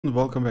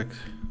Welcome back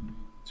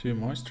to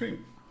my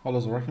stream.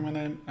 Hollows Rocking my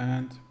name,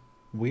 and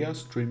we are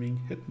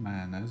streaming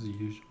Hitman as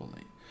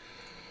usually.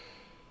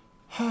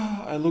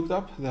 I looked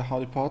up the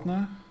Hardy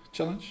Partner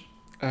challenge,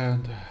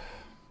 and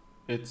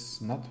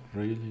it's not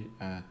really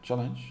a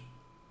challenge,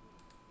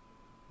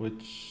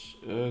 which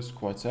is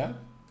quite sad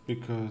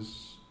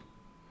because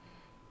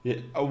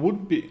I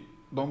wouldn't be.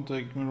 Don't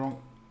take me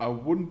wrong. I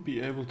wouldn't be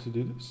able to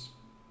do this.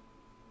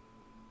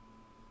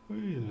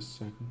 Wait a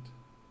second.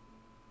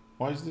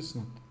 Why is this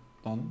not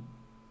done?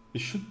 It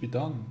should be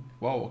done.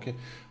 Wow, okay.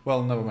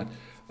 Well, never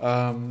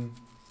mind.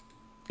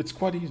 It's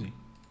quite easy.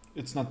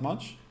 It's not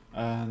much,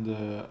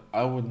 and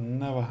I would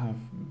never have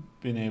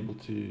been able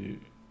to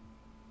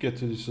get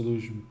to the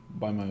solution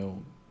by my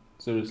own.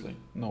 Seriously,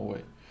 no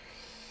way.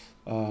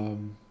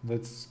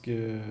 Let's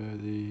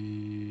get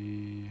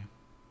the...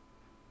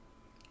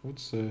 I would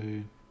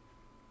say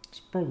it's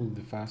probably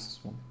the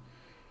fastest one.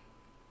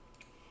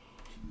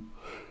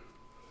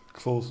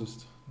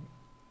 Closest.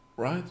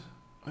 Right?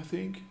 I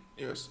think?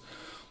 Yes.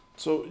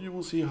 So you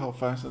will see how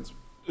fast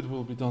it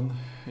will be done.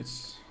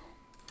 It's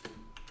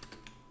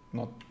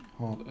not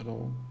hard at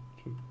all,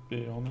 to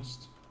be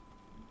honest.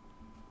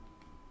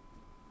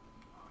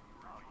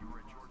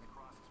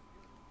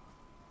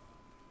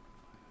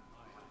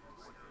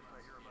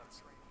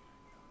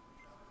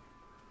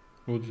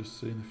 We'll just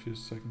see in a few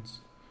seconds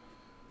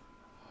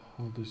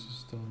how this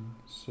is done.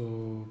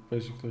 So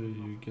basically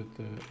you get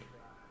the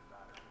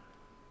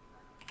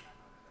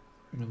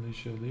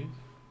militia lead.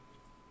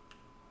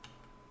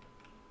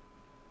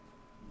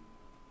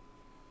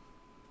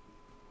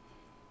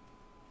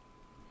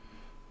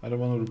 I don't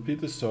want to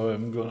repeat this, so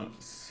I'm gonna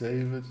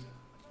save it.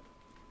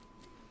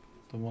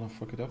 Don't want to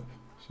fuck it up,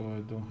 so I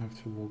don't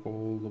have to walk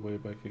all the way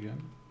back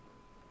again.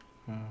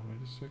 Wait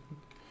a second.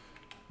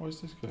 Why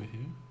is this guy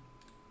here?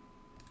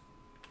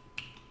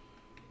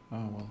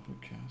 Oh well, who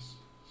cares?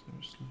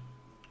 Seriously.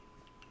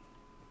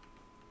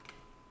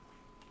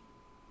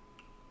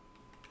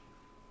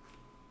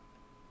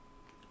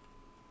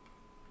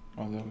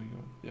 Oh, there we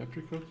go. The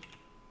apricot.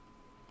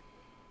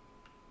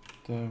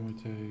 Then we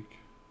take...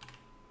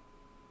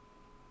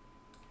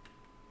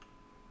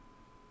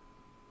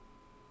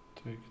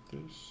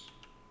 this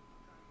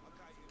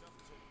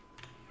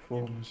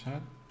from his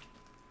head,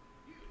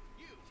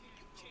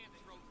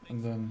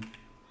 and then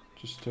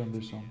just turn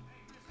this on.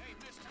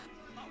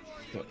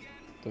 Yeah,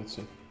 that's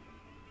it.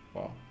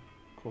 Wow,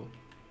 cool.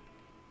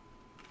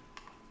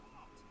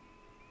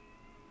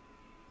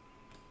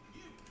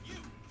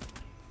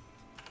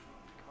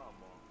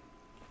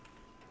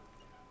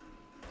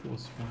 That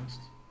was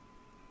fast.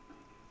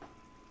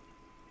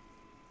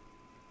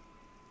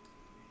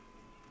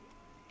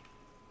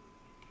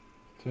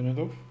 Turn it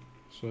off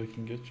so I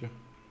can get you.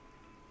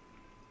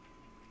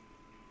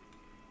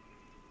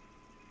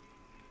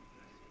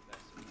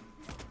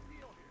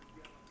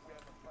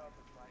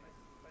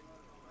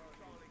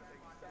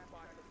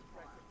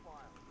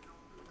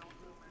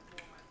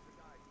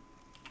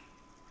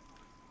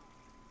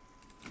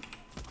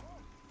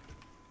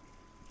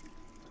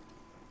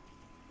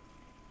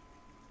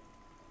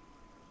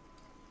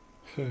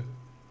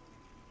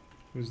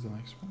 Who's the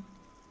next one?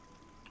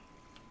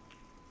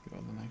 You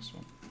are the next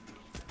one.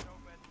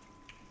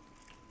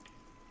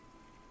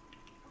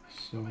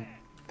 So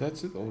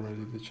that's it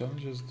already, the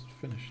challenge is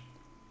finished.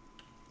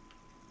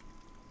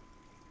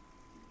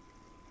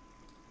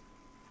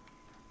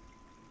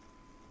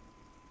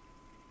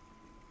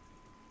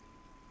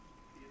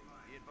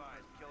 Be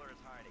advised, killer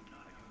is hiding.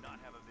 I do not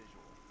have a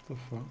visual. The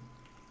fuck?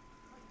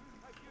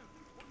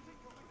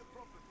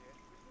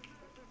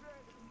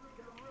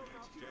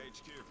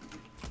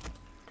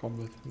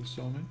 Combat, who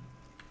saw me?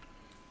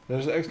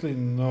 There's actually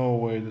no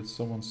way that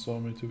someone saw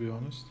me, to be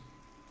honest.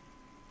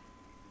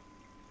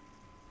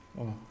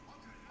 Oh.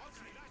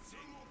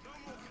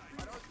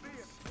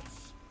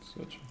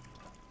 Such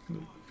a...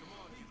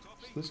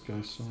 This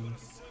guy saw me.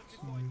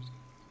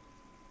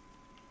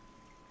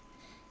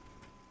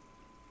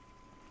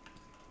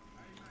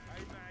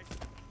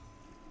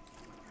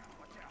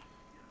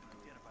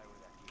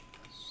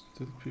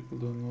 Still people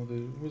don't know that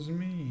it was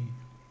me.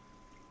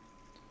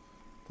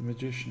 The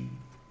magician.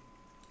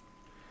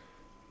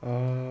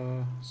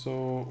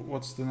 So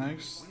what's the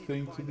next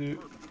thing to do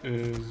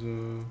is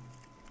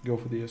go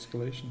for the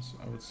escalations,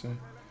 I would say,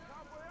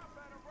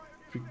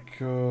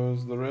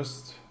 because the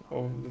rest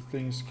of the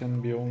things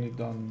can be only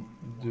done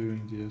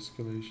during the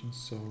escalations,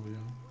 so yeah.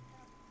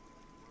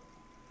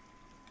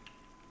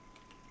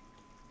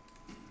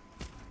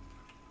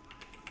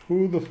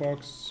 Who the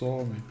fuck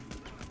saw me?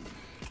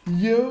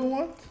 Yo,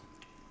 what?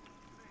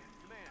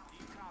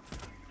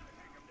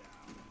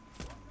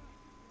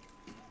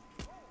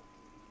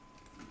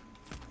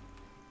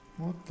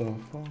 What the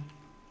fuck?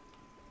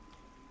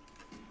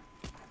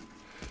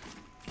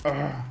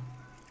 Ah,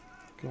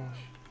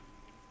 gosh.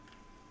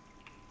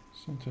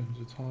 Sometimes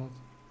it's hard.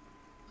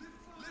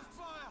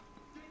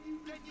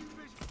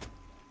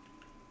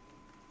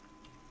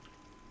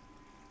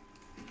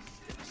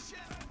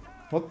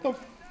 What the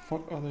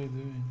fuck are they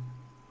doing?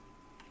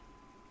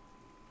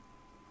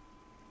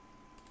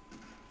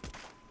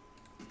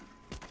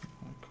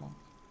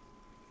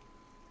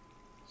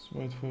 So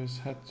wait for his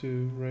head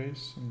to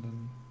raise and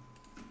then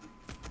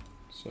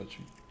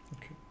searching.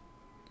 Okay.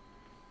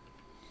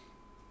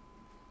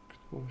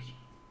 Good boys.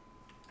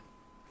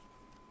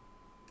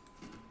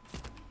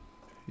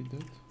 He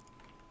did.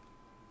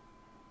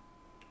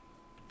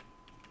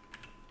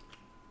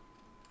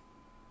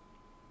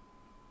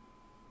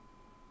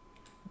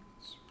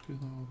 It's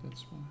below,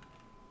 that's why.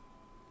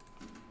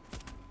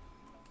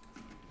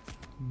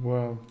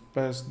 Wow,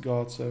 best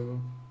gods ever.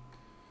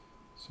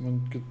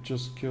 Someone could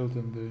just kill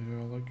them, they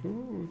are like,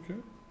 oh,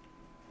 okay.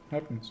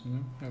 Happens, you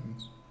know,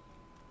 happens.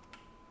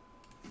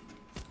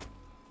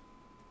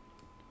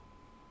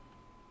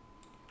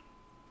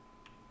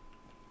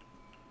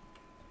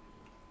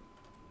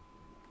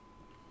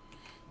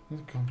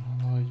 Not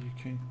gonna lie, you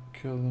can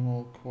kill them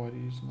all quite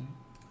easily.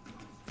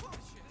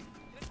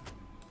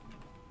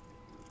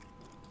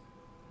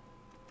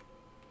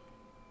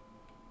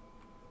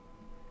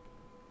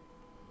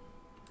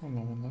 Oh,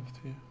 no one left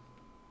here.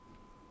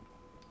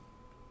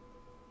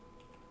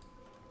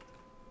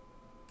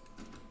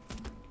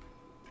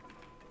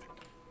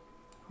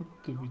 What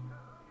do we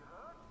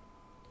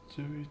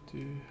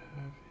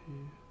have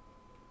here?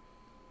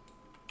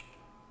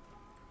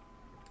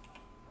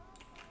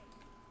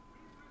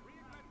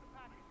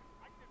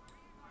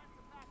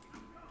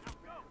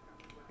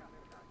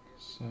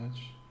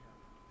 Search.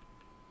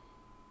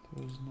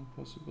 There was no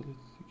possibility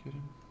to get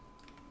him.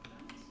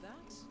 That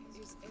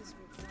is Ezra.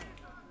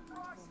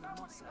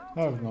 I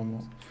have no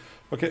more.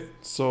 Okay,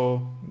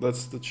 so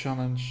that's the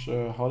challenge,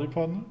 Hardy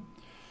partner.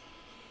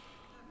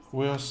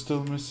 We are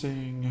still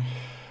missing.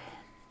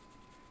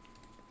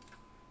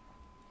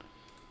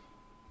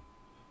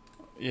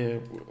 Yeah,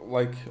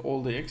 like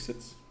all the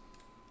exits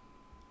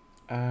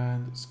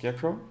and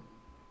Scarecrow,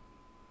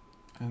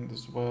 and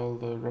as well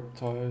the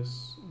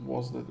reptiles.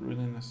 Was that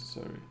really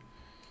necessary?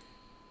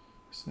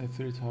 Snipe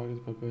 3 targets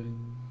by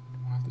burning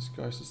while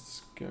disguised as the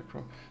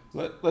Scarecrow.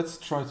 Let's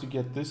try to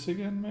get this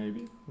again,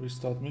 maybe.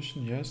 Restart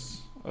mission,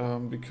 yes.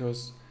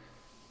 Because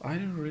I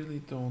really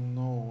don't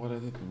know what I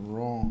did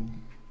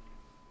wrong.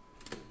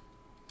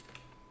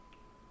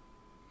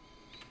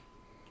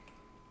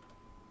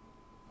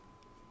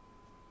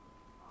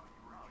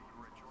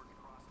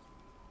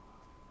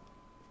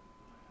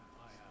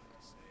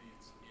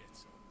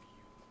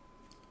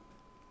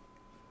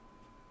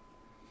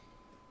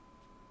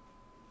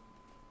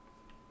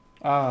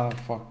 Ah,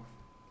 fuck.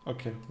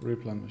 Okay,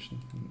 replan mission.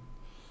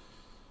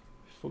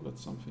 Forgot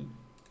something.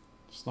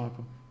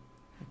 Sniper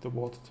at the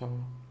water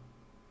tower.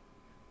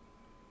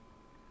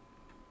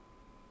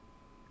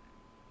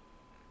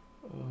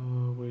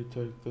 We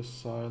take the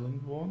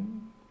silent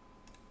one.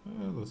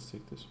 Let's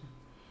take this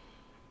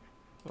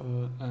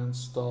one. And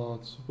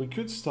start. We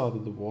could start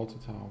at the water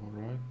tower,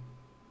 right?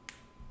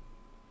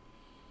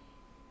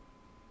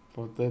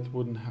 But that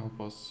wouldn't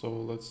help us, so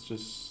let's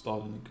just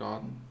start in the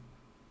garden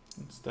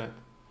instead.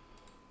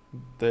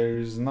 There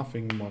is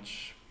nothing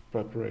much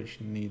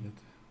preparation needed,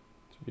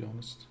 to be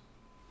honest.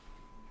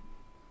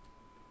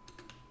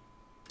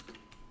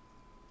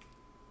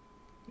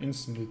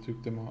 Instantly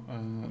took them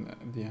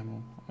the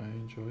ammo. I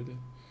enjoyed it.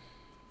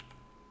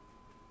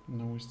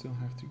 Now we still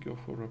have to go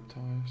for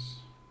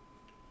reptiles.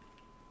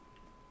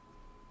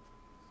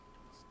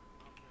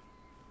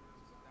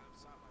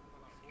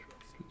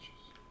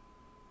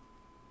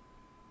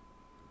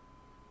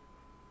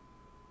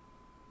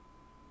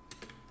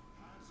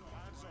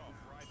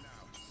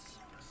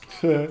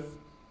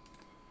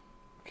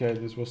 Okay,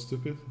 this was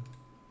stupid.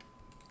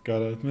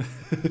 Gotta admit.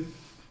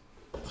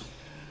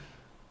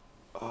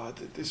 Oh, I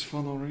did this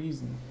for no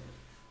reason.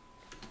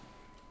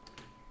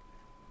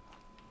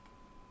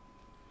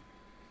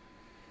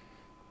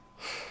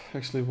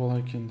 Actually, what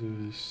I can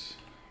do is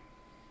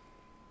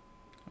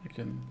I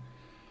can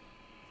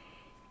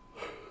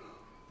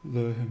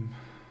lure him.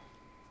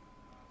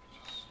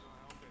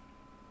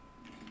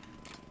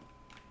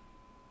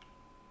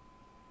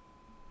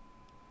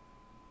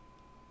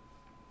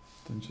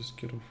 Then just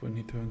get off when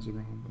he turns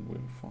around and we're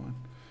fine.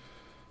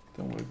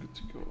 Then we're good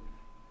to go.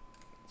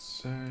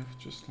 Save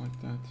just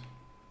like that.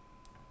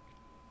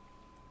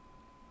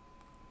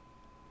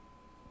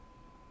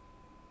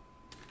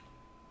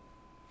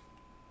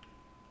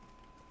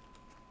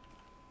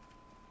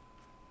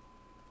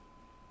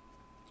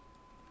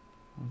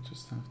 I'll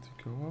just have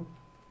to go up.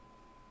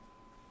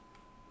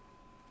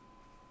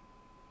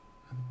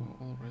 And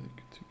we're already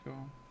good to go.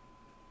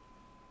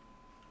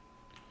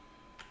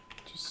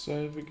 Just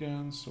save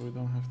again so we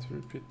don't have to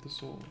repeat this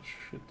whole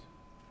shit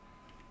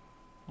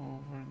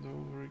over and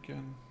over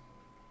again.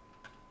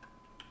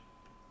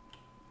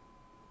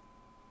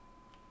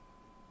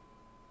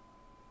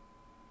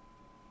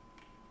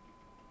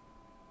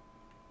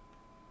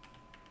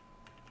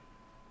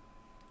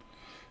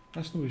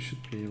 Actually, we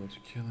should be able to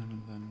kill him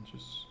and then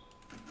just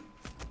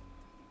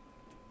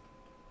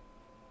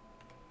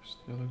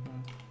the other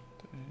guy.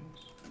 There he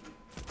is.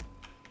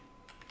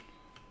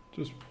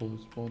 Just pull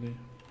his body.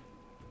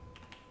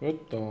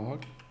 What the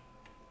heck?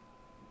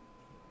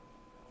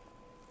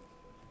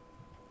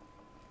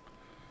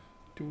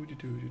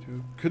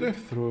 Could I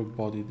throw a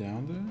body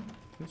down there?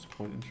 That's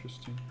quite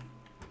interesting.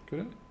 Could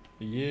I?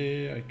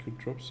 Yeah, I could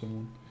drop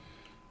someone.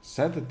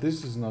 Sad that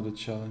this is not a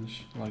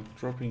challenge, like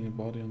dropping a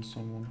body on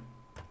someone.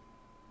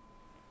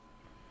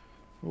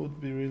 Would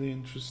be really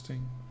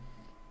interesting.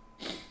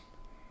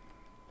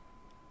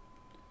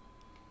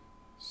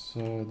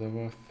 So there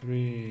were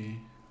 3.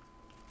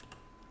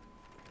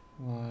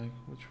 Like,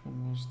 which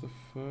one was the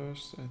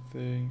first? I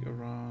think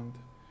around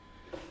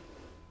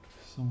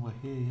somewhere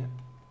here, yeah.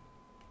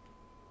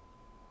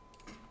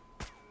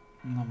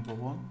 Number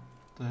 1.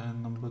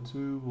 Then number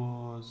 2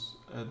 was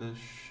at a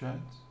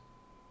shed.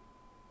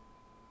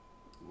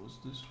 Was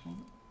this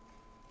one?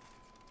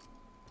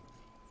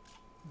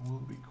 Will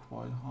be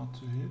quite hard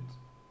to hit.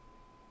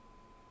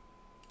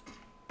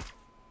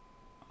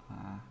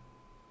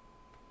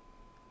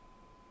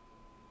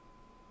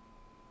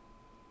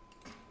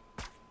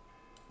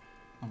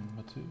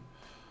 Number 2.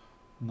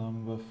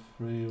 Number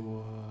 3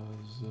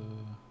 was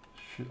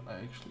should I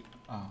actually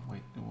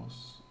wait, it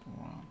was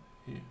around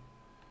here.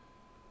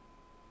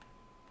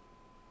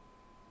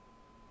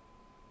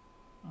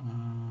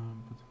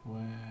 But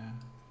where?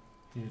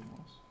 Here it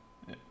was.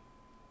 Yeah.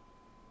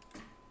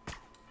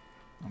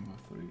 Number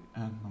 3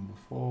 and number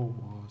 4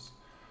 was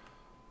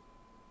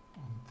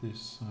on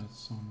this side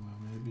somewhere,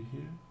 maybe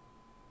here.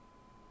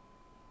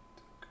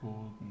 The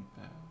golden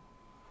bell.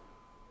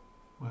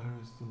 Where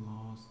is the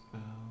last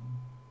bell?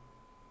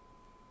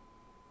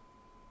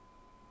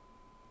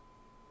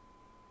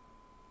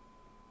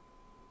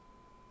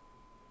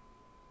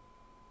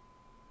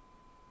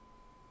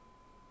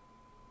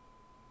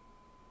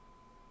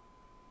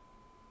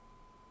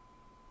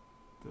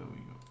 There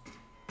we go.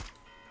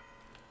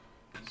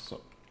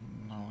 So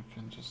now we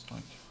can just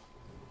like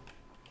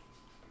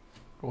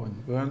go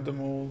and burn them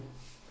all.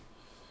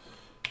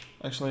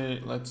 Actually,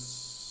 let's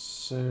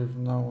save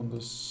now on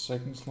the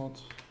second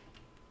slot.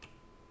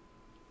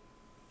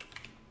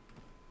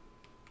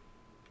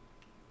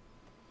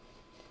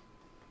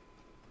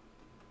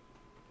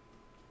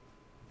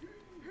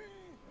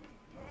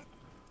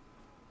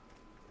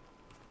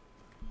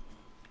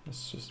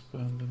 Let's just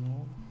burn them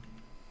all.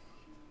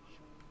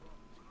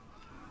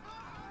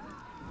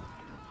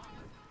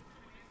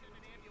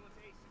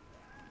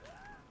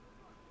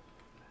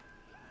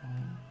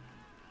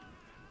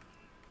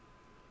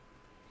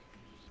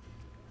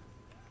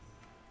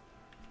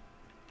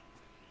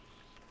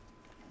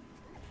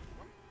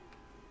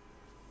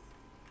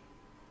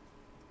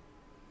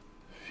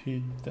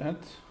 Feed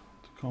that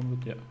to combat,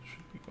 yeah,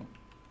 should be gone.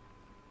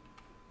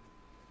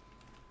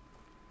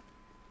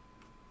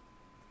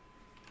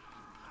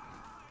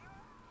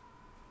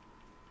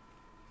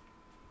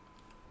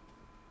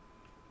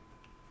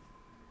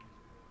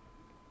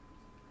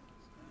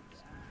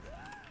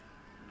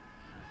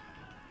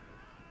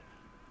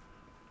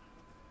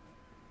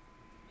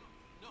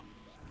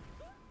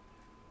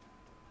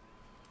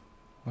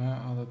 Where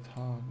are the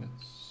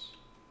targets?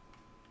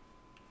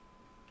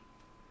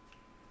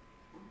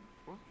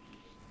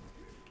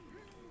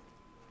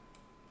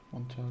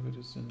 One target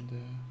is in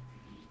there.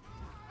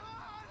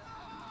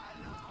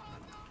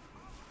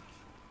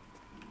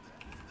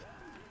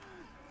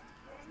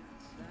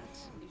 That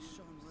is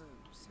Sean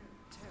Rose,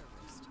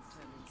 terrorist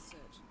turned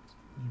insurgent.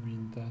 You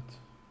mean that?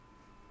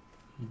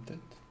 He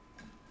did?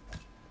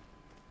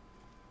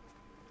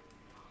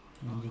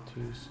 Number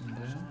 2 is in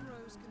there. Sean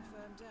Rose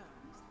confirmed down.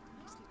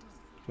 Nicely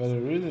done. But I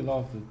really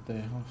love that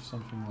they have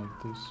something like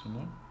this, you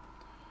know?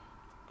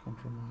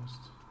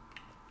 Compromised.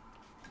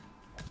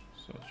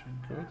 Searching,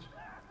 good.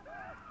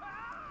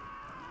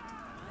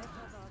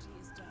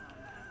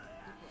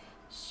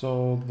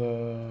 So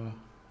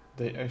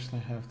they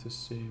actually have to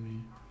see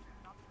me.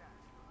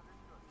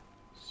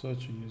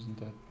 Searching isn't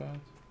that bad.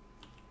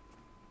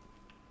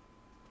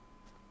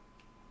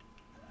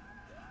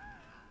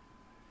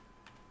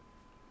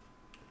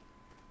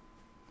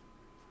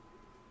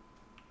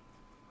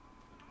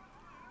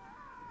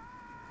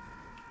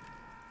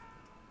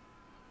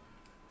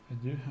 I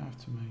do have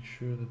to make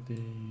sure that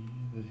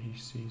he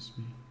sees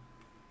me.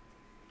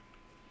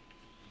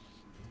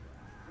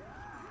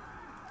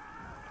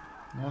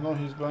 No,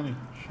 he's burning.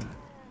 Shit.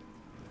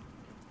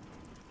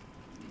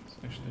 It's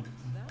actually.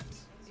 That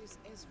is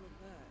Ezra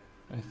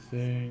Berg. I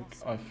think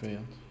I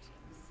failed.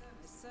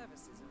 His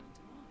services are in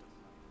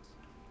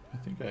demand. I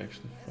think I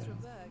actually Ezra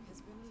failed. Berg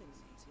has been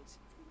eliminated.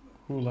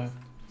 Who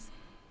left?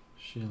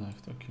 She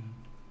left, okay.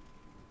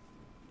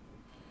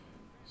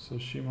 So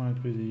she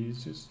might be the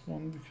easiest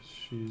one because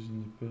she's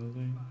in the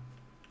building.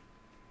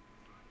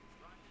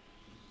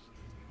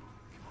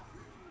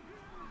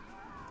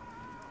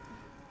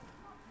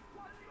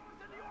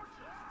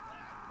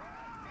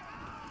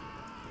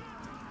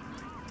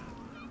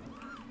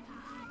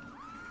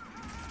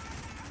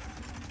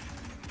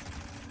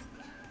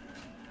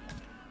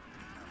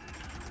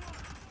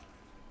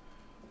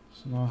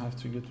 So now I have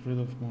to get rid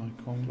of my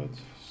combat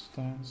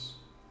stance.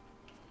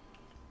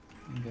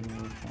 And then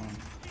we're fine.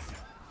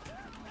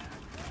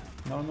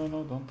 No,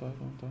 don't die.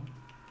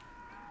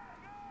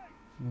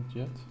 Not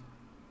yet.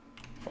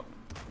 Fuck.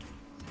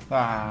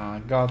 Ah,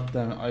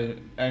 goddamn! I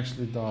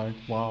actually died.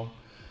 Wow,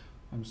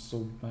 I'm so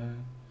bad.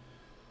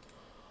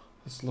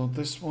 Let's load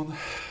this one.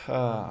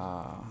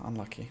 Ah,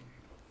 unlucky.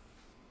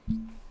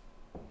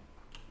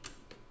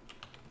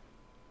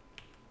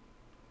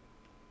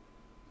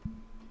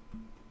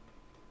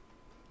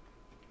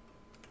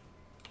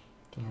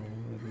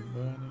 Already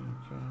burning.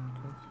 Okay,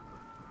 good.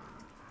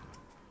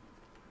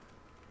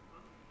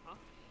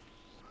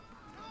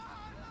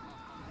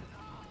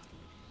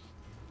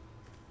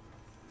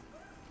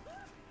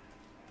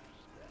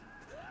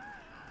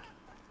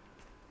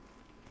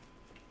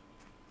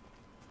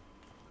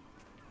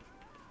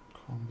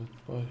 Combat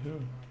by who?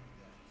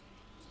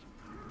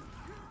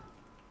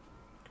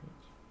 Good.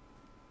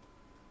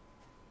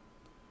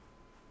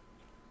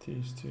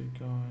 These two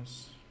guys.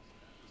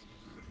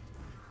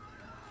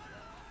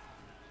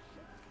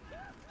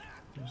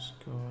 This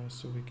guy,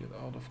 so we get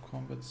out of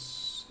combat.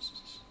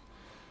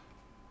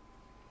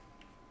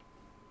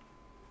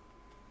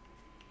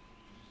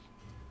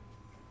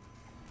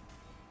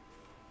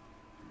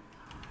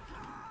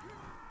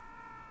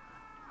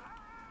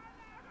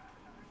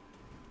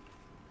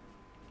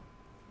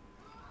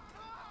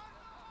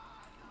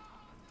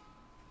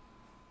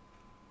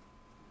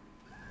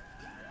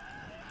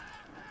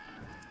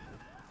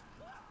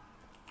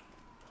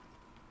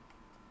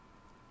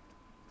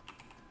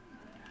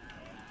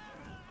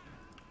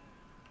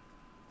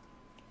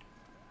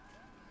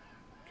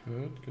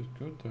 Good, good,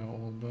 good. They're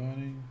all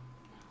burning.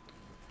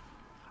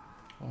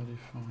 Body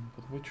fine,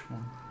 but which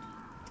one?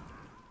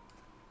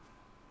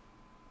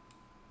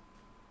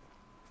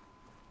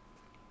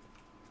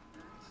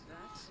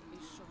 That is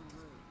Sean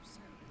Rose,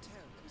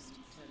 terrorist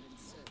turned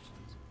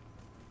insurgent.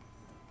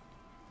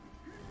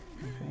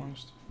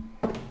 Compromised.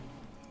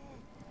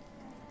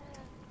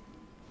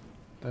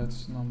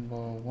 That's number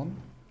one.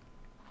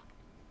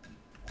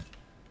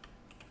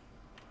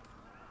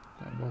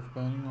 They're both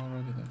burning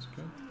already, that's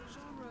good.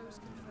 Sean Rose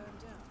confirmed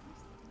down.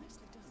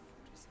 Nicely done,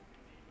 47.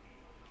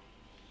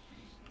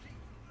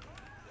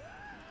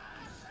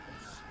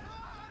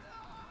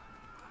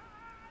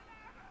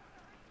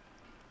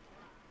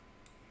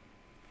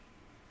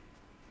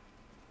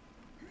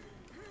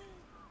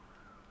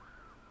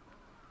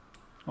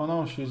 Oh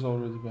no, she's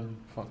already burning.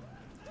 Fuck.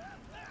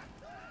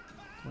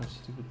 That was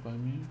stupid by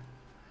me.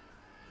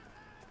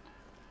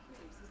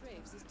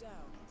 Graves is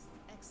down.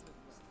 Excellent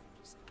work,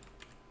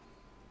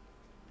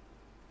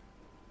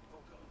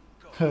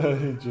 47.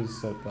 He just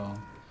sat down.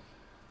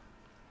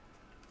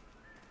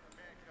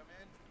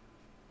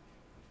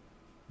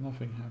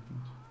 Nothing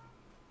happened.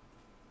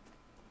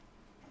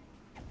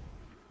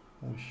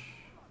 Whoosh.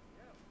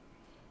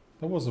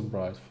 That was a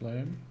bright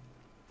flame.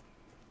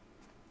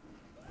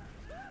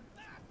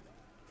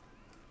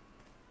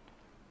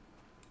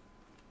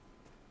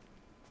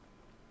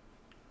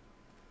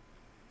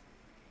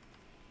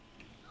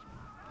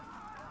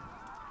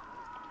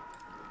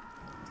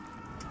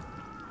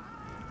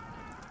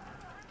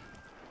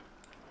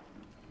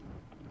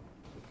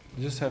 I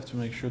just have to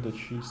make sure that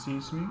she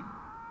sees me.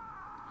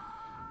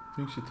 I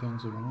think she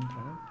turns around,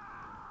 right?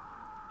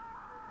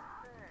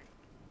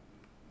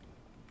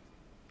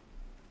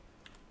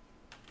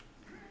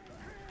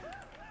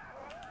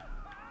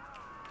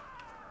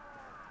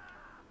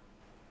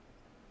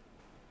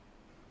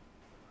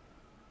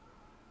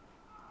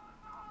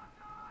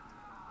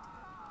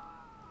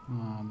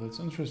 Ah, that's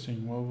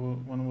interesting.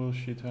 When will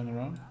she turn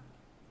around?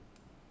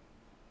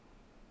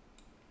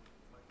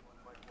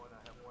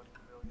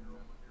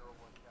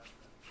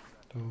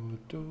 Do,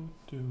 do,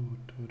 do,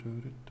 do,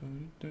 do,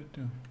 do, do,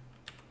 do.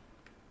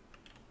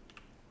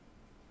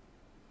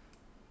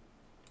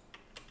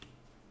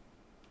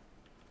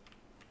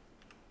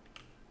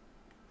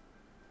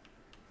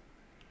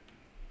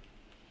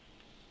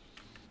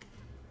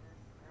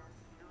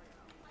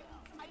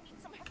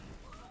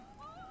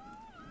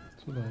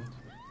 Too late.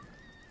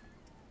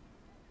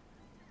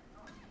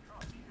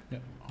 Yeah,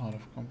 out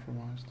of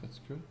compromise, that's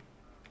good.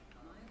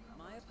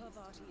 Maya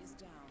Parvati is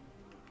down.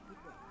 Good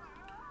work.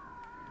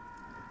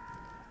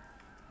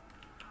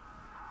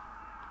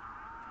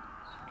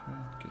 Okay,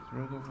 get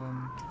rid of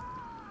them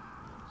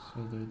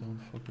so they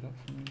don't fuck it up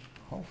for me.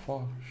 How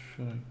far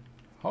should I?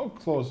 How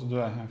close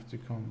do I have to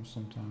come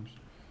sometimes?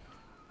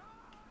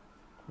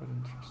 Quite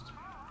interesting.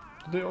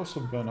 Do they also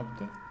burn up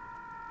there?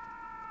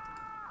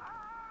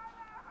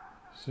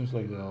 Seems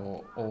like they're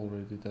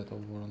already dead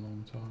over a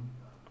long time.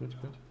 Good,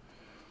 good.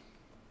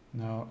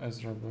 Now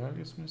Ezra Berg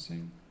is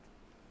missing.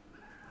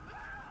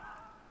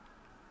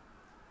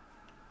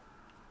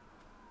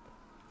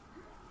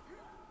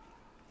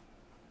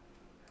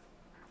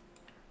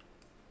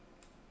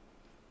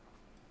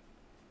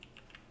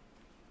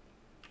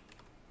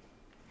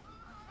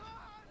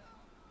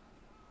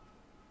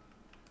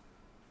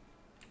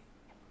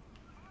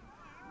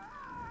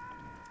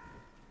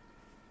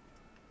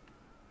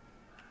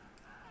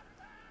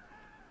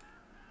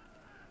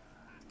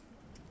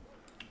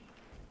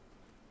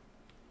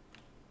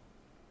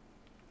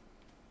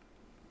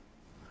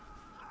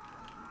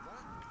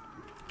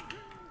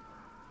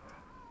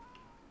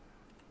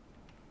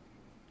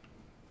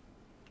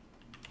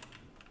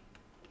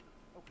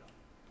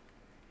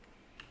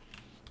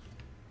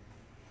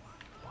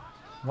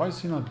 Why is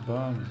he not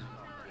burning?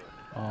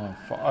 Oh,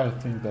 I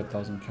think that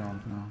doesn't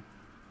count now.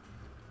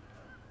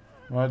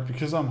 Right,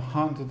 because I'm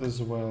hunted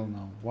as well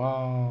now.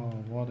 Wow,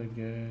 what a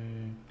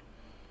game.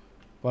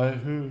 By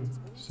who?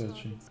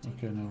 Searching.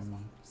 Okay, never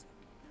mind.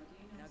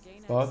 Now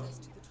gain But access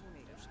to the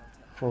tornado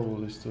shelter.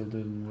 probably still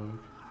didn't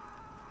work.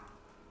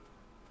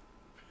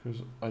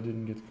 Because I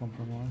didn't get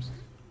compromised.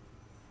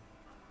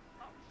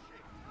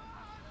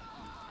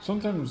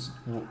 Sometimes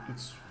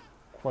it's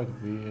quite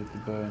weird, the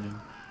burning.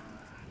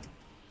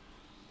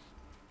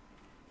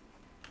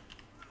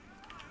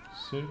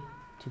 See?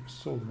 Took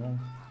so long.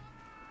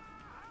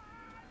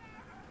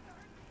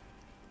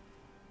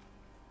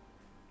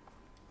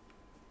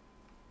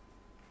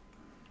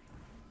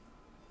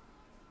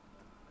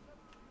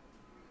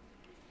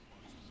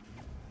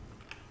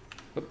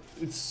 But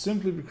it's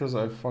simply because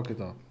I fuck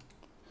it up.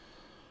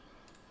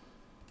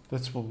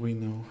 That's what we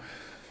know.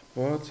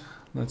 But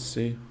let's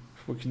see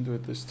if we can do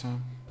it this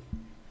time.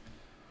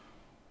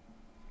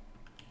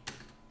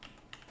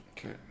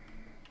 Okay.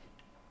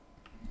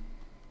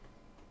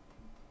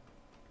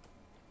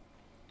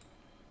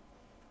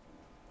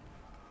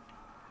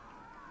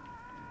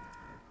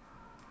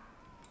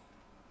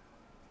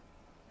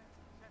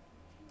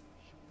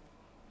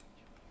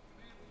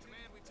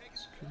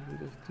 Let's get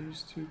rid of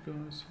these two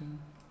guys here.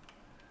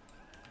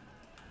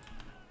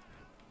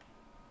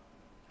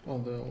 Oh,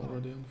 they're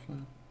already on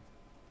flame.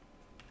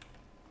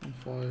 On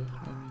fire, I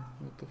mean,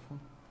 what the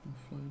fuck? On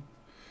flame.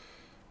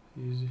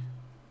 Easy.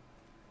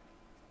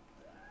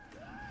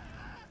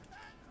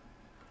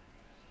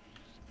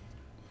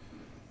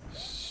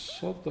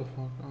 Shut the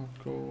fuck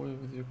up, go away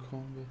with your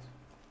combat.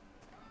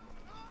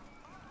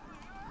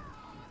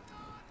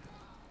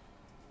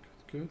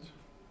 Good, good.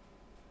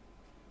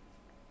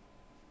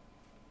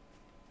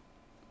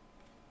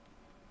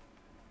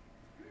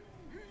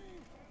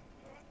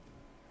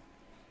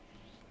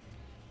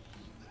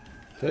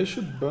 They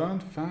should burn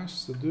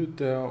faster, dude.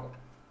 They are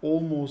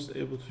almost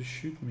able to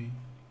shoot me.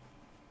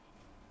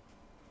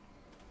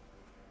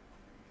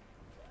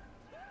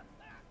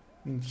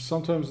 And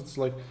sometimes it's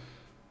like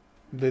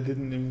they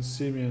didn't even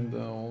see me and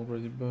they're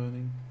already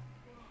burning.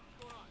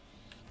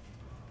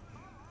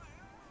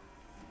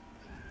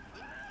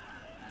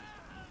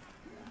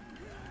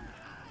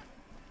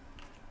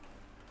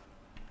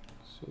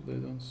 So they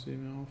don't see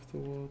me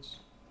afterwards.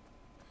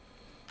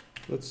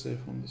 Let's save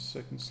on the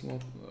second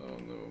slot. Oh,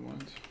 never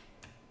mind.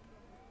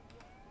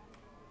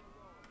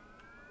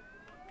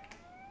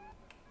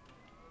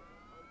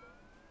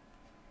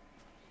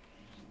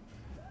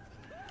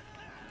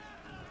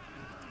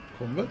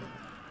 Combat?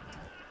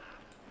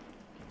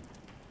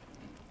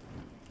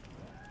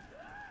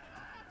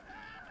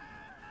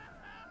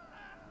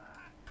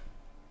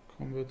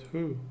 Combat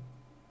who?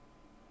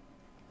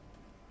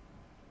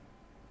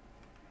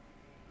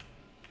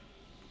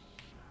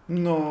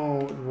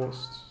 No, it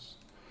was...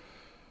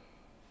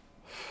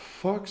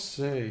 Fuck's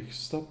sake,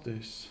 stop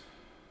this.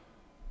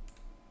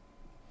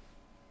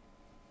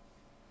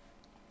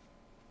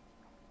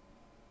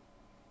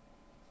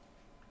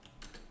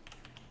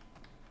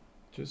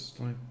 Just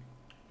like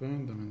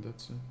burn them and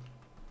that's it.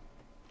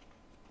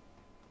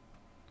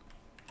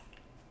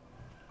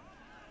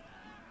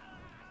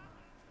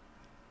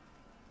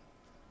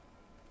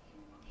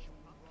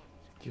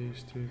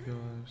 These two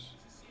guys.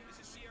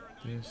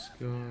 This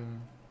guy.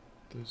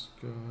 This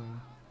guy.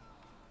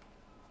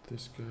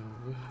 This guy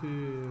over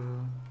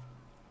here.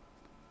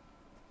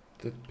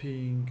 That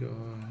pink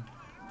guy.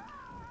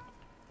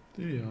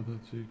 The other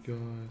two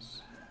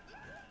guys.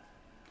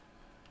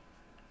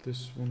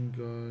 This one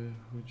guy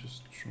who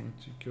just tried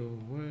to go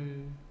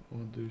away or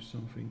do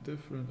something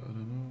different, I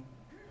don't know.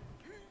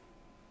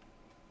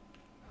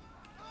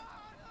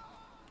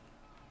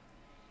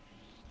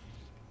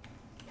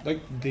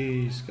 Like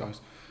these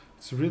guys.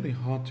 It's really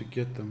hard to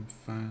get them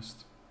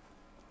fast.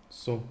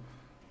 So,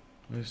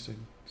 wait a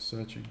second,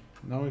 searching.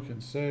 Now we can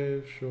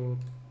save, short.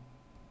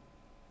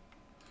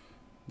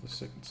 The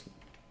second slot.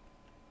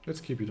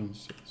 Let's keep it on the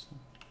second slot.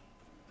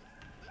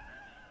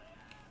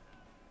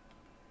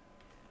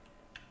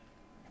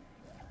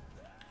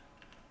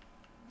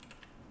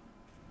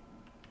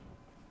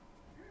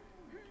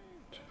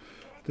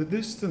 The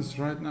distance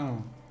right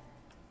now.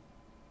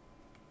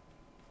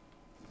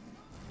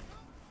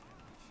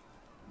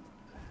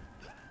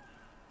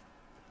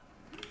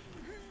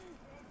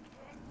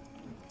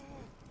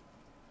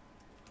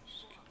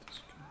 Just get this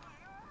guy.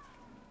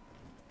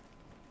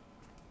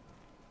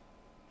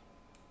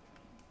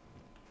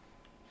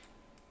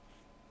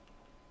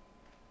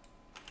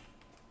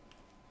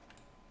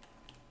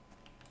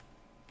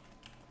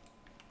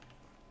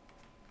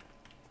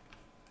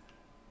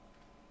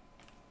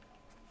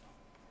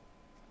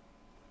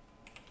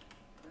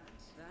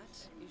 That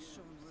is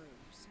Sean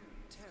Rose,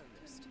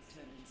 terrorist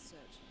turned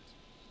insurgent.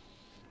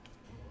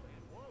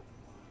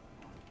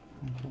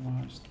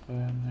 Compromised,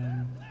 burn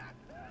him.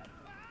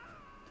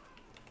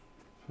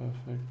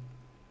 Perfect.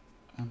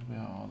 And we are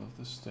out of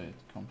the state.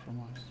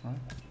 Compromised, right?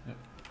 Yep.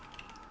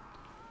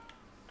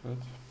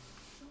 Good.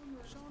 Sean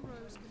Rose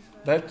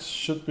confirmed That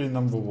should be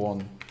number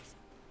one.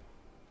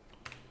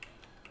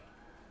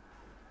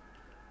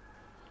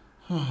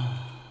 Why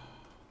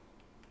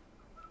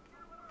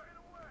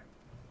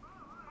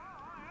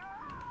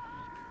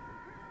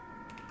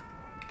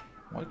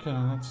can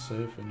I not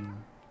save anymore?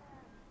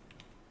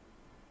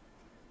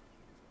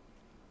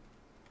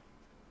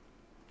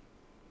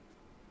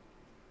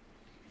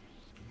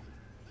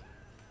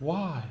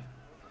 Why?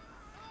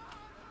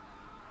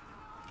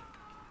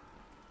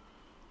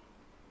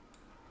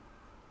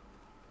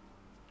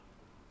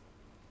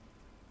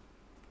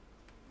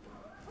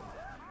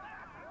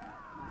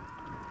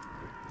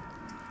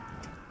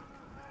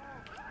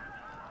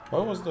 Why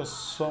was there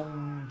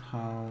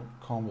somehow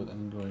combat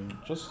ongoing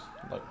just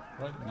like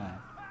right now?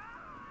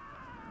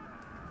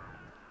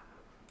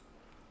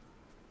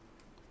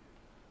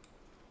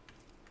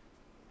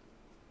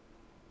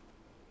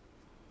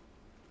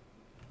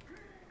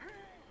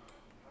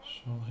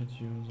 Shall hit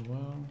you as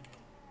well.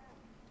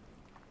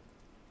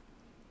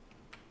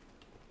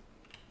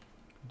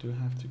 Do I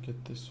have to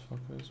get this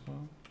fucker as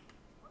well?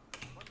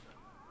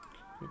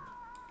 Good.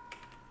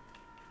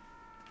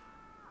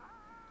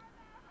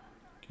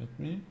 Get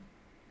me.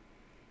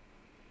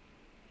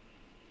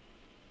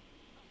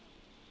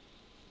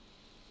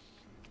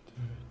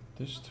 Dude,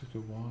 this took a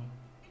while.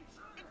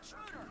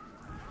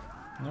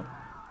 Nope.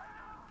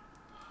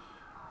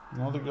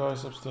 Now the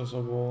guys upstairs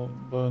are all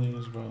burning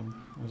as well,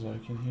 as I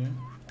can hear.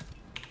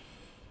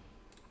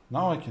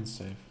 Now I can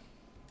save.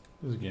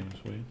 This game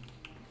is weird.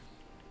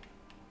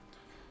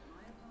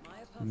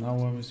 Now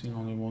we're missing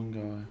only one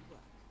guy.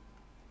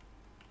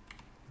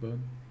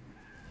 Burn.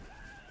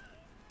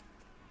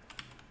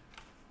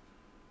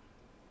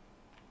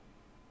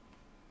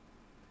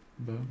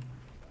 Burn.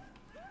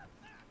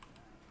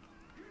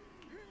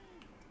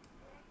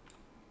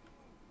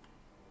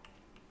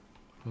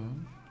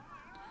 Burn.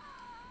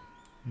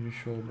 You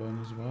sure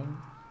burn as well.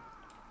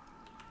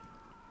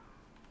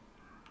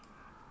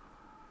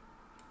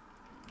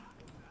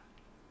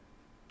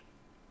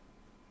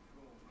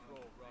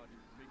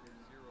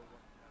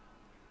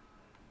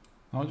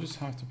 I'll just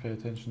have to pay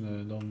attention that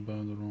I don't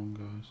burn the wrong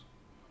guys.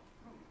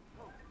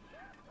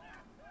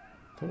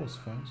 That was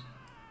fast.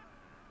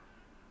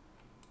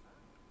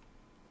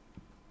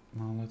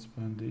 Now let's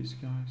burn these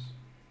guys.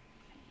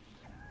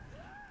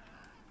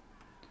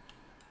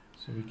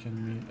 So we can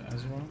meet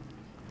as well.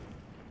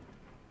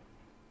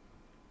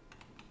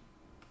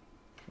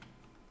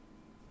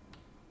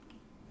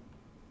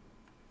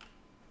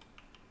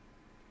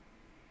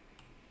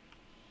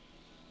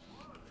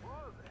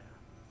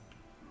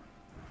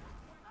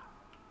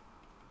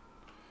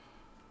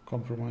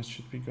 Compromise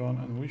should be gone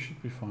and we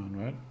should be fine,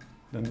 right?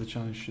 Then the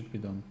challenge should be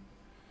done.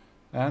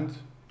 And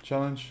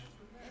challenge,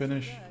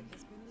 finish.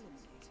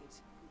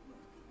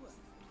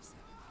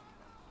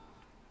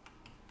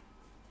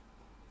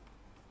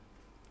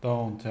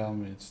 Don't tell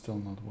me it's still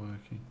not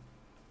working.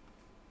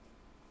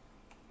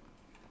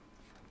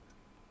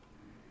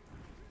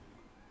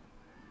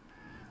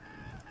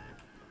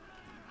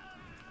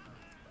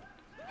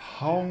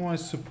 How am I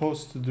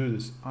supposed to do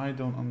this? I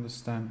don't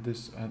understand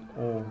this at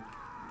all.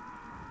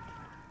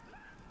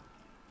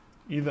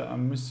 Either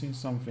I'm missing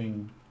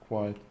something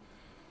quite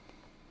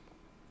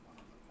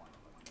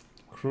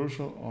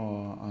crucial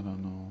or I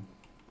don't know.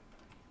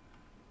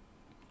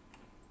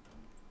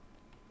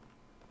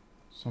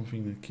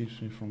 Something that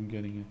keeps me from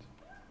getting it.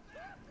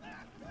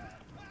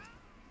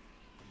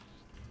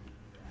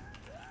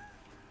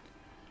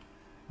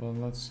 Well,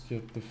 let's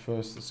get the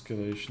first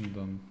escalation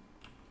done.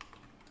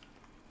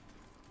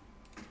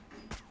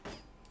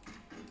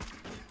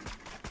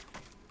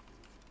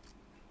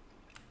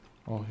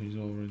 Oh, he's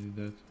already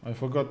dead. I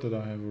forgot that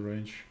I have a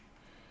range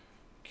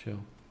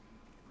kill.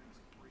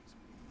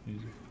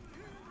 Easy.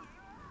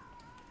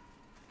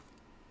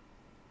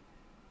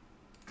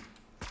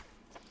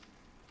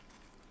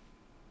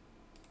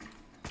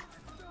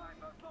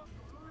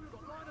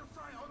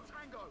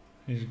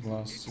 His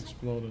glass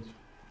exploded.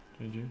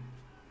 GG.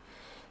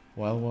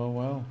 Well, well,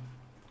 well.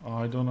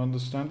 I don't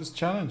understand this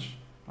challenge.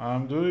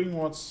 I'm doing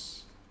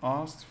what's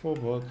asked for,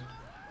 but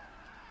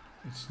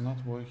it's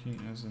not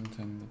working as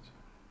intended.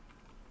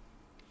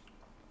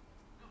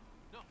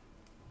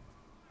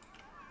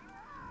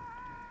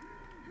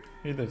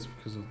 Maybe that's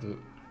because of the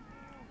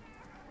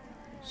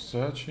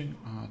searching.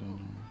 I don't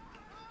know.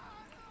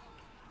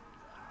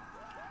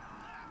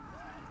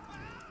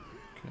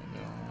 Okay,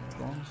 they are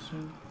gone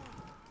soon.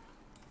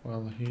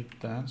 Well, he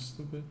danced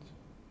a bit.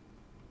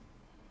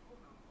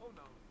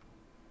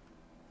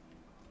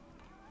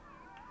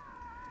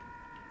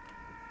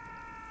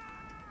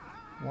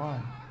 Why?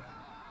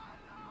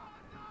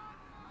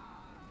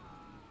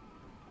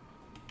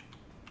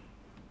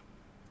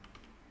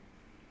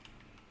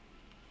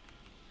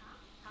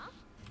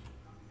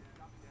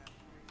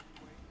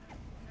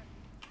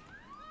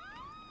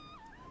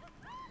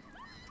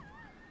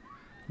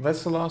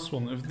 That's the last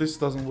one. If this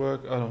doesn't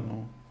work, I don't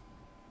know.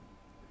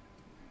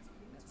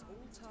 That's all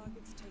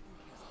targets taken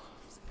care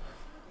of.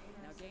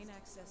 Now gain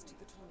access to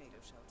the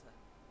tornado shelter.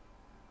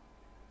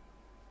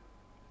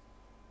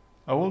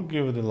 I will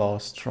give it a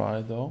last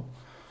try though.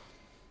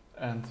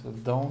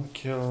 And don't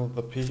kill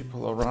the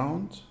people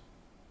around.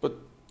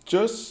 But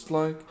just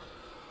like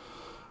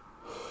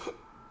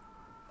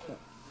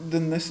the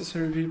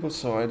necessary people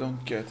so I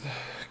don't get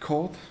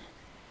caught.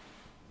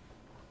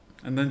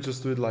 And then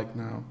just do it like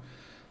now.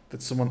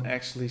 That someone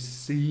actually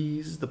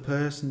sees the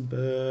person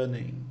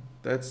burning.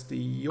 That's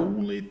the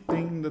only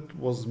thing that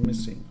was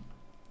missing.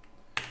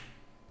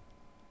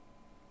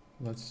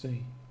 Let's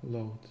see.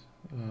 Load.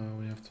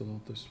 We have to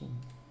load this one.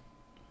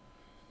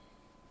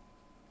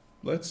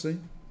 Let's see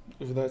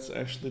if that's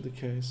actually the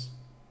case.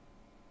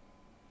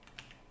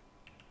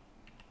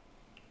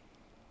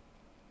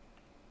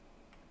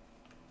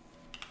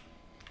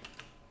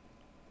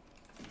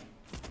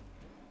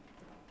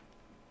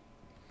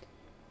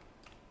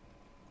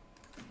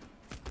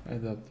 I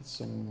doubt that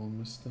someone will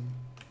miss them.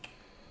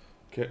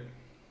 Okay.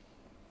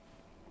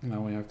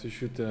 Now we have to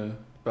shoot the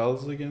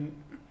bells again.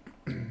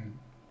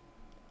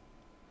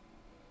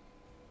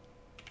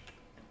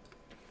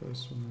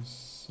 First one is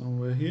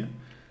somewhere here.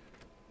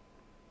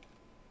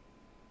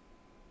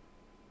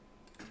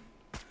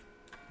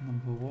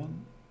 Number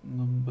 1.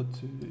 Number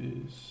 2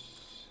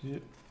 is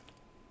here.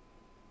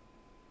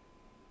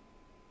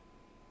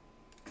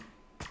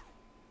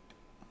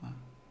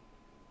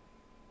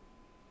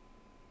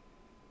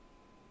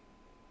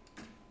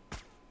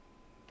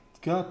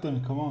 God damn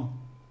it, come on.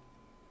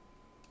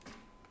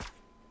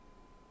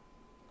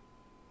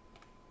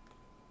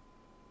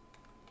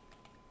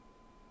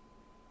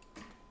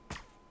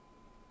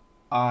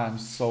 I'm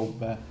so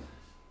bad.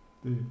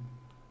 Dude.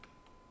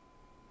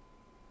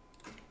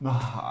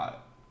 Nah.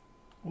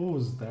 What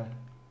was that?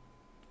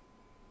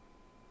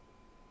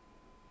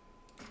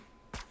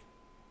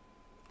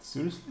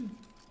 Seriously?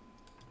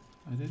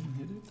 I didn't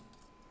hit it?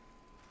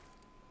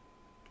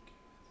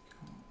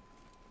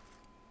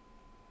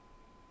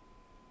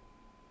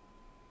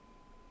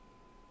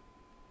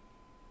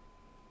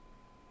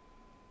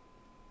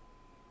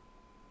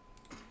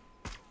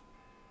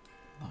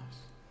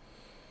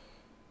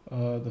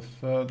 The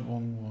third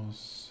one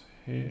was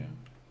here.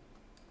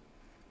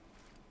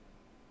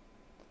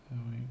 There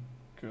we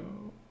go.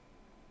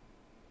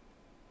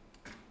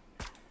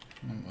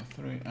 Number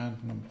 3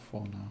 and number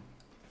 4 now.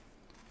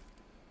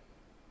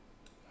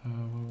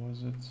 Where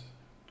was it?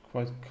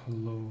 Quite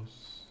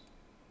close.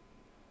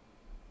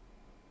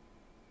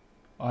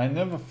 I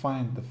never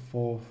find the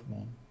 4th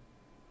one.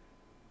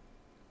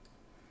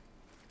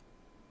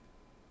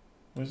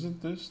 Was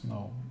it this?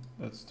 No,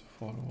 that's too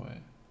far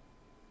away.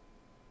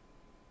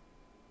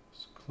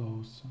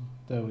 Closer.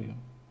 There we go.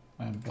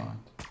 I am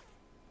blind.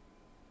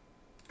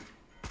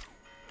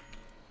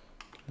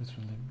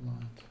 Literally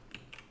blind.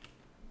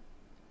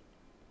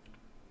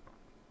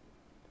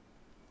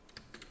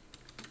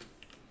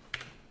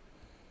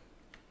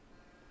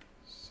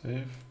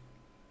 Save.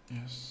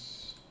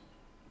 Yes.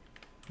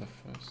 The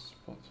first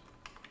spot.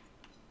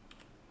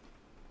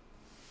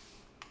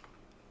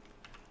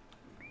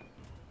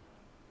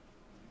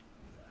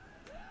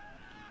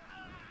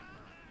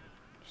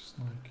 Just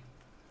like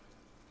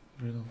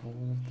rid of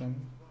all of them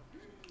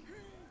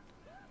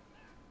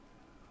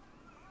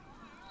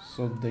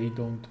so they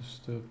don't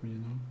disturb me, you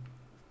know.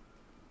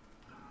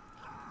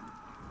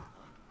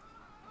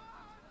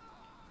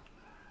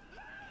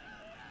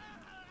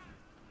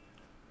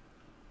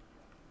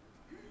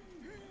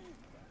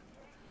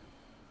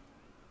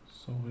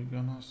 So we're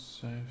gonna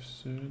save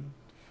soon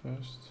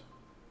first.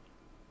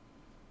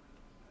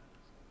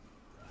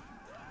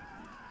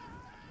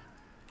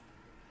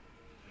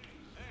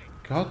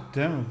 God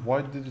damn it,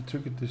 why did it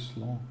take it this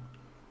long?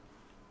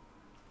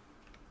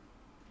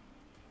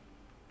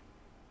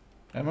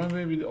 Am I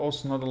maybe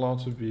also not allowed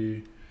to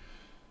be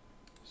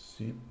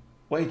seen?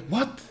 Wait,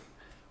 what?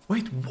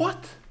 Wait,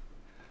 what?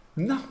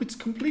 Now it's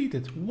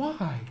completed.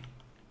 Why?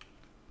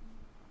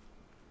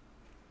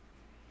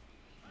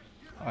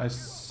 I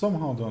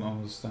somehow don't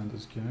understand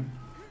this game.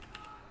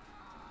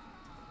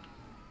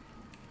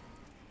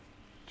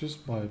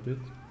 Just by a bit,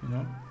 you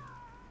know?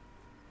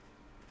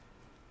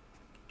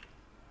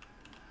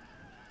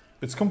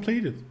 It's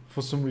completed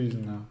for some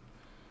reason now.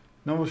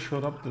 Never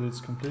showed up that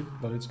it's completed,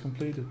 but it's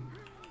completed.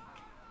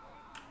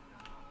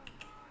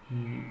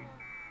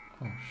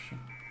 Oh shit.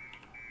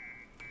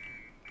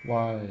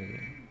 Why?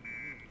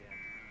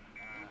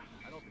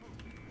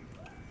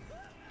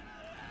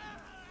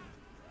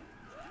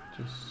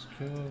 Just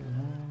kill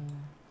him.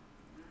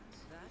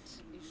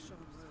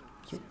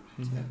 So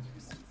he dead.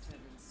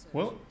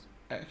 Well,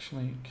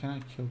 actually, can I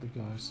kill the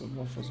guys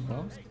above as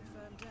well?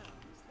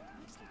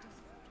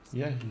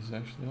 Yeah, he's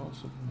actually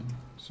also blind.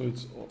 So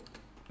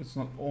it's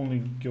not only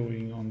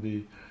going on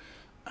the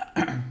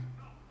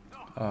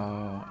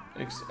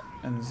X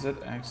and Z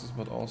axis,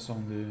 but also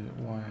on the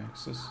Y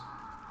axis.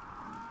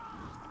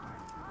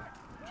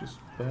 Just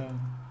burn.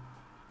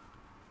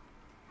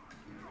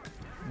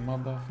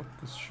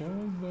 Motherfuckers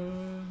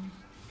shoulder.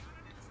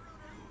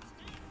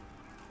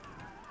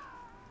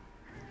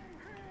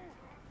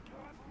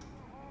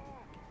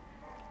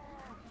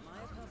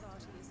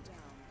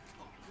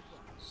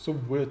 So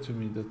weird to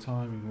me, the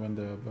timing when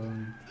they are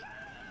burning.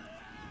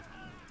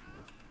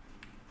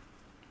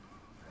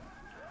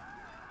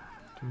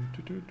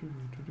 Do.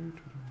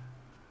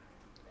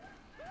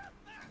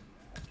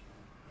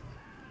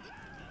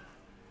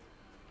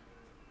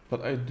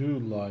 But I do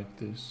like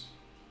this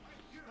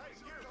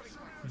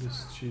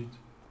cheat.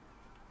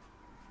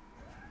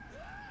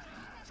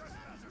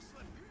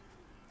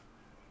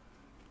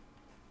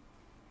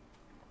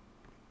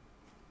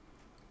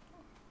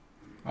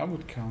 I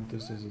would count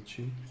this as a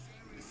cheat.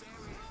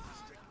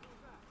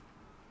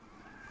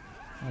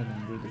 I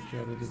don't really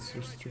care that it's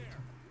restricted.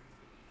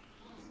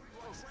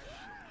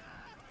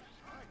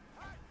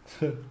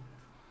 Hey,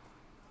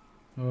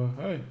 whoa,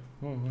 wait,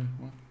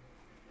 what?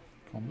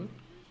 Combat?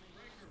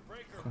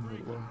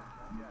 Combat, what?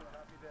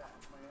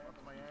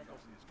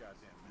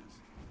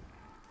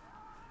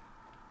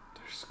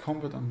 There's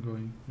combat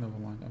ongoing. Never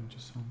mind, I'm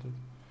just hunted.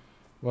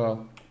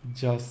 Well,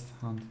 just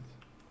hunted.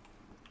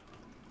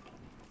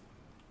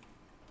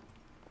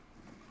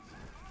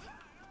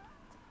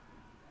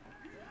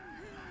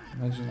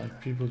 Imagine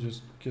like people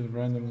just get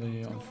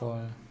randomly on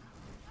fire.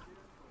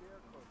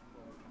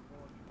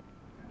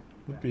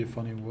 Would be a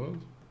funny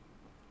world,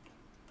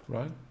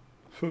 right?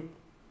 They're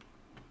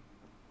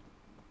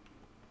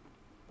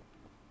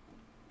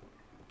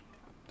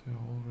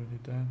already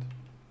dead.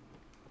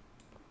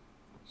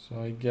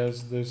 So I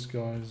guess this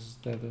guy's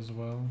dead as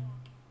well.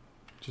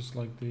 Just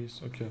like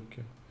these. Okay,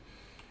 okay.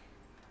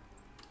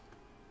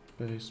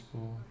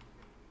 Baseball.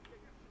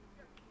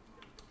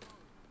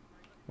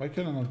 Why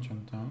can I not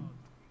jump down?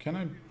 Can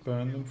I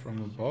burn them from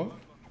above?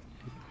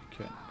 I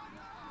can.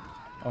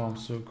 Oh, I'm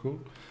so cool.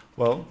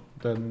 Well,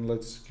 then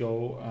let's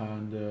go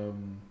and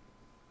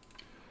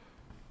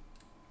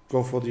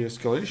go for the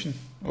escalation,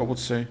 I would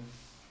say.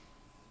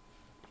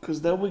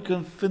 Because then we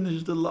can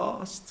finish the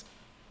last.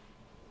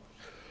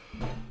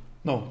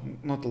 No,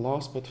 not the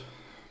last, but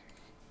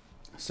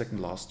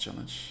second last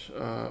challenge.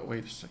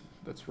 Wait a second,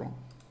 that's wrong.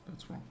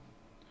 That's wrong.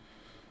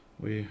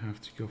 We have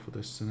to go for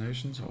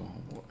destinations. Oh,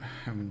 I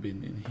haven't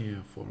been in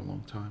here for a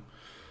long time.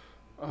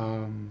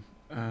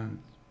 And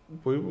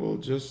we will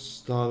just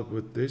start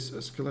with this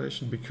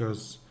escalation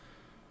because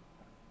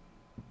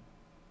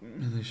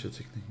militia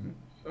technique.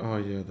 Oh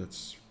yeah,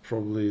 that's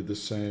probably the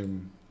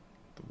same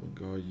that one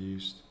guy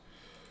used.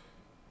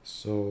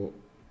 So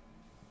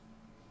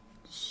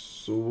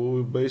what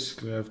we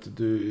basically have to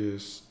do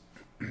is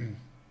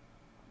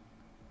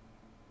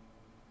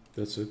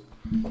that's it.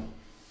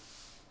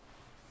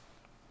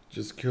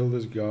 Just kill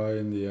this guy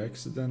in the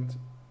accident.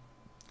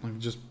 Like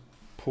just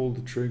pull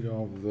the trigger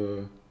of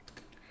the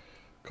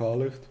car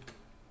lift.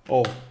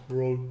 Oh,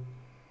 wrong.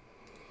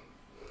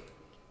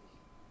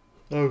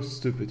 Oh,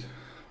 stupid.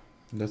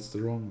 That's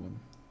the wrong one.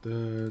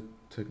 The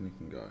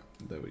technical guy.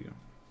 There we go.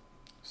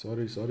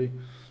 Sorry.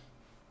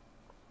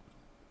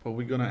 But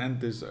we're gonna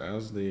end this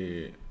as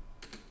the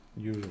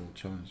usual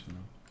challenge, you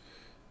know.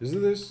 Is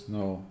it this?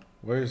 No.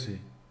 Where is he?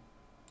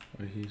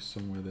 Oh, he's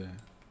somewhere there.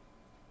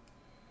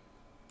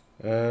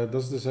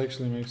 Does this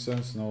actually make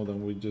sense? No,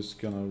 then we're just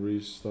gonna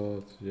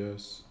restart.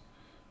 Yes.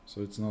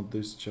 So it's not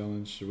this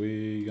challenge.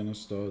 We're gonna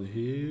start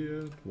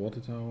here, water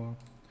tower,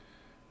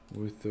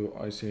 with the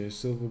ICA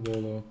silver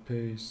baller.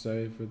 P,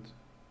 save it.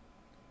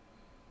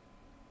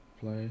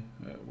 Play.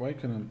 Why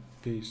can I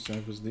P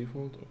save as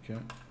default? Okay,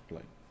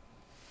 play.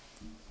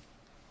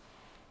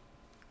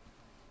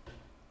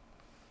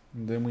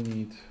 And then we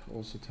need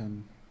also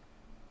 10.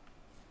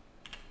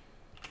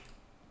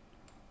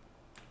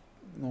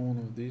 No one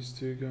of these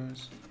two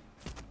guys.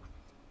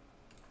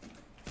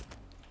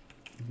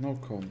 No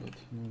combat,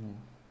 no.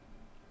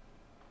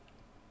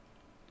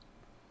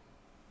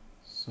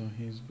 So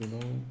he's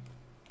below.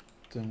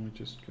 Then we're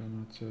just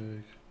gonna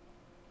take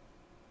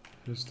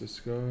his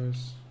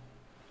disguise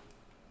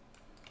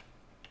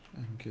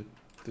and get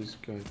this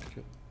guy to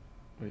get.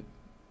 Wait.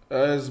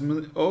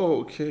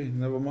 Oh, okay,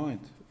 never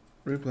mind.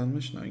 Replan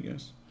mission, I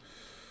guess.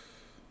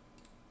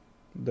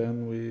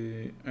 Then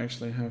we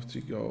actually have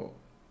to go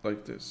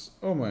like this.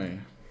 Oh my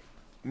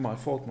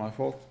fault,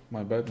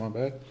 my bad.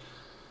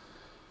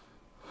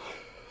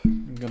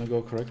 I'm gonna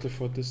go correctly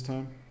for it this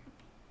time.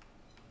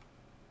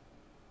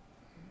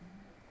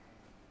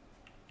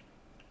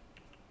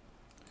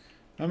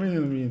 I mean,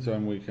 in the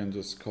meantime, we can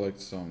just collect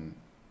some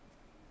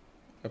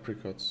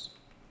apricots,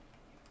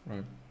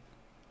 right?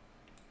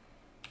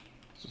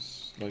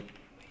 Just like,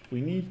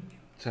 we need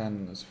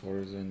 10 as far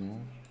as I know.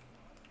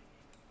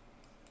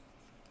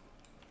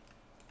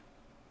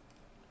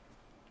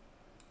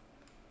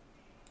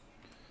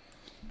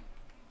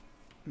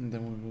 And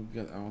then we will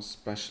get our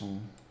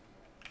special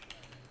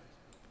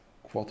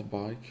quad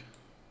bike.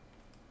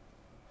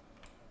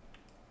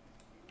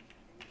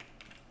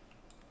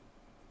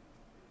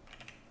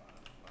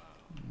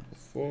 Number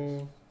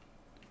 4.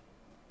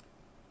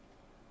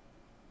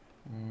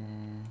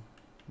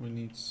 We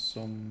need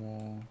some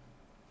more.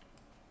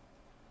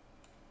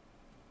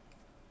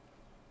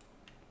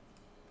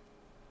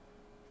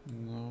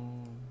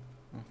 No,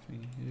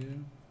 nothing here.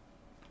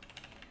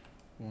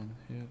 One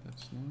here,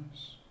 that's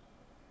nice.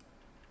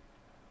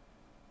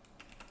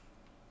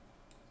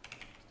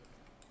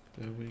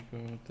 There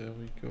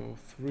we go.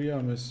 3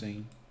 are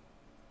missing.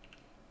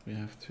 We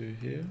have 2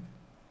 here.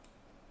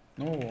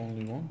 No,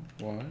 only 1.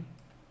 Why?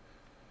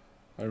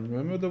 I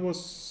remember there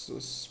was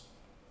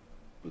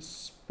a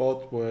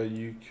spot where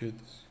you could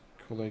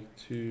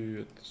collect 2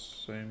 at the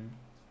same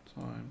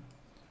time.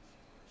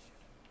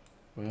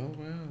 Well,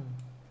 well.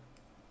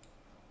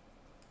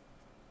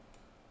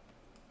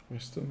 We're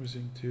still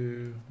missing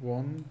 2,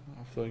 1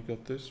 after I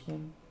got this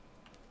one.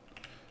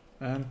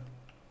 And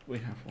we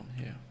have one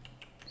here.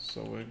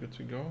 So we're good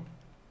to go.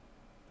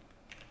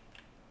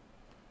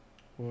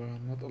 We're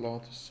not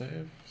allowed to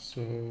save.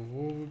 So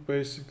what we're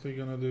basically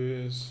gonna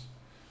do is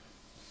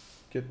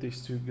get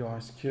these 2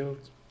 guys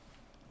killed.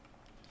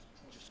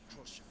 Just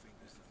cross your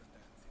fingers that the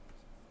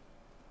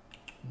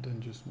damn thing And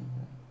then just move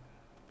on.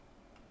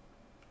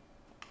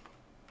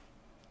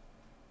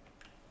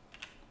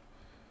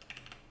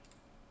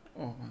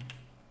 Oh man.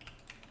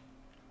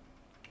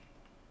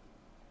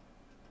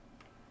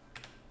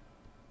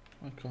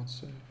 I can't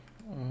save.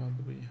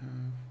 Do we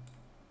have?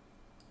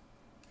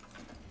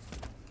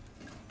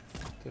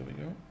 There we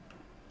go.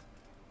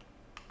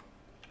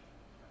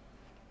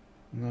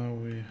 Now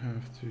we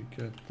have to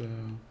get the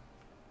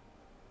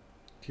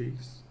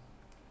keys,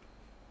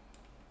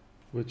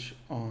 which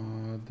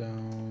are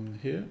down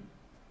here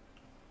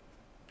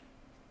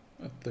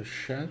at the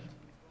shed.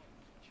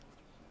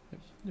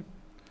 Yep, yep.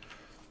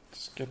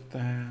 Just get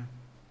there,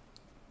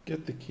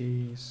 get the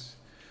keys,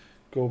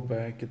 go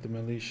back, get the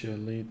militia,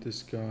 lead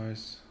these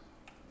guys.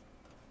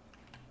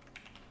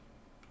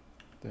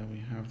 Then we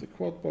have the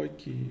quad bike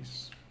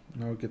keys.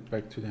 Now get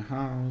back to the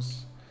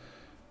house.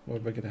 While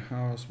back at the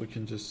house, we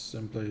can just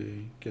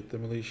simply get the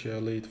militia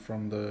lead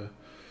from the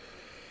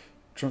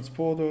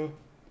transporter.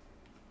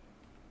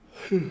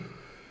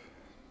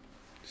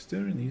 Is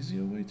there an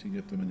easier way to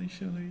get the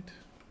militia lead?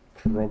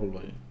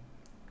 Probably,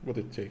 but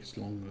it takes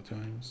longer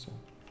time, so.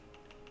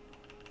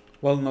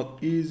 Well,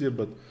 not easier,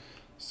 but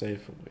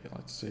safer way,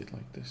 let's say it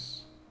like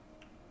this.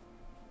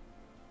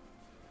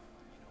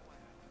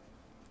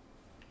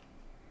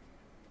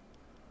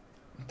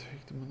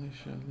 Take the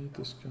militia, lead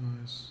these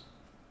guys.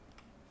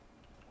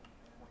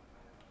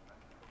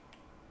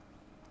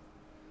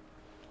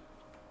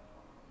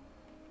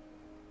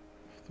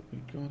 After we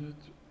got it.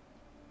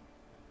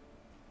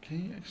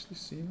 Can you actually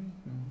see me?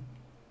 No.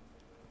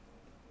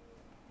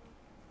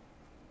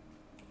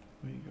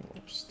 We go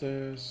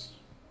upstairs.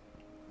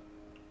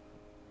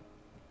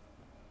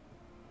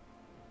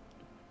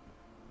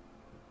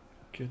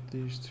 Get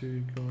these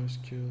 2 guys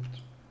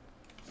killed.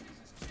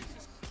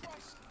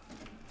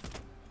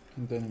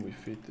 And then we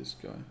feed this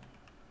guy.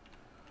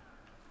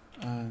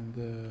 And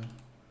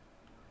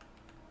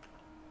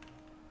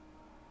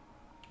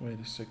wait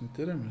a second,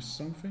 did I miss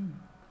something?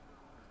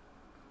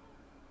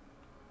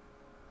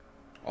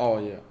 Oh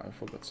yeah, I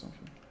forgot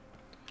something.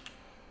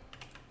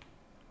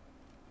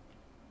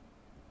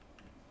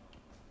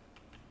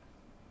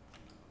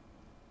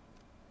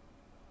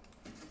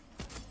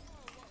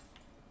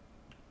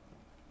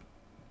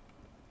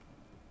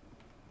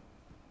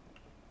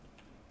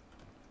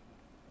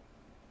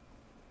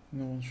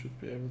 No one should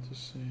be able to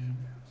see him.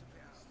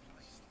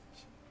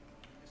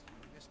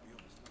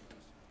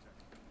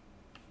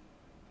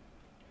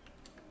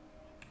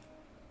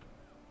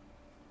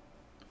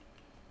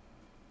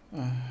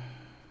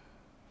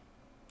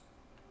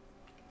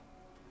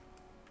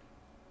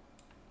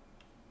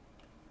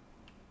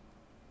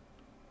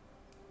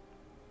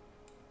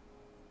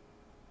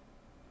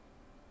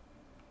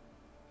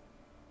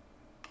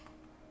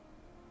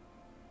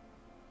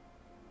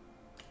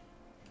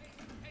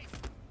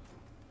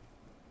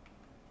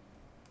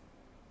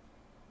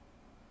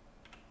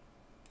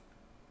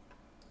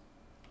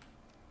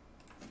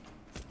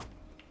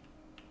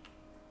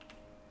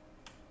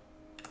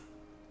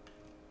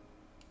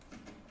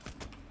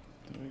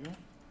 There we go.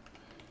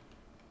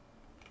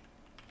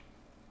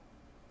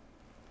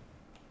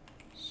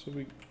 So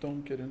we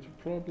don't get into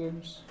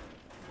problems.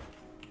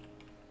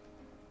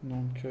 No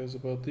one cares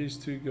about these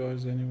 2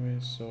 guys anyway,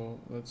 so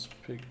let's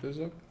pick this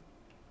up.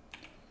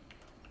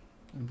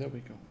 And there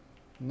we go.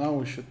 Now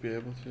we should be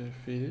able to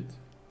feed it.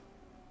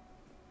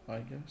 I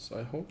guess,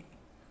 I hope.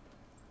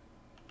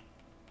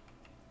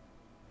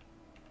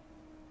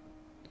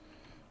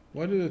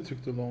 Why did I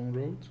take the long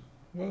road?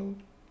 Well,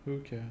 who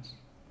cares?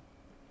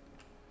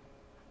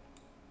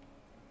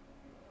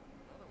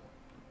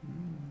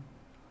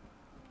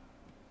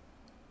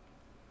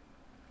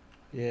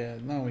 Yeah,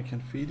 now we can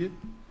feed it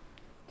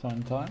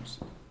 10 times.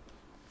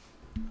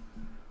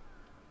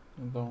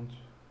 And don't.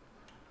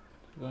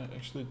 Did I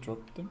actually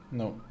drop them?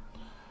 No.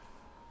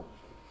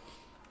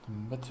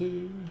 Number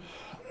 2.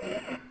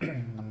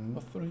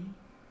 Number 3.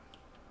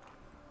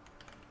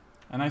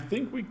 And I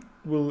think we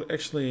will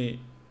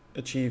actually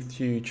achieve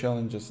 2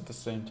 challenges at the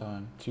same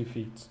time. 2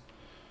 feats.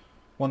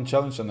 1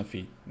 challenge and a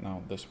feat.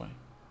 Now this way.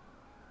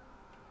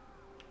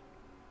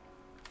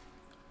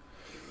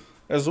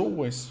 As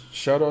always,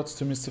 shoutouts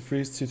to Mr.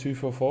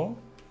 Freeze2244.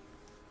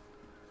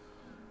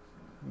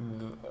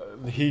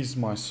 He's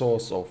my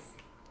source of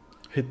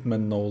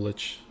Hitman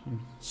knowledge.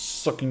 I'm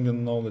sucking the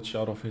knowledge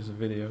out of his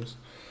videos.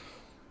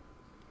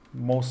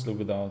 Mostly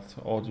without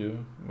audio,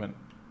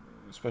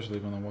 especially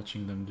when I'm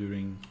watching them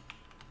during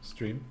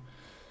stream.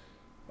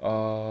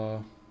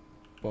 But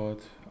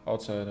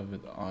outside of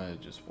it, I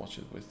just watch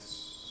it with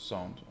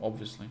sound,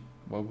 obviously.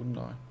 Why wouldn't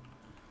I?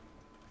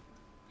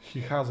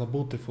 He has a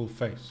beautiful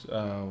face,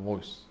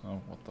 voice. Oh,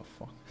 what the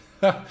fuck?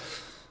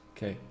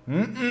 Okay.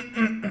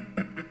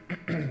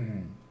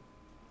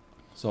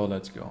 So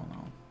let's go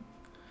now.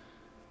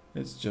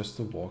 It's just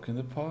a walk in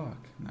the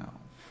park now.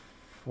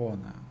 For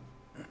now.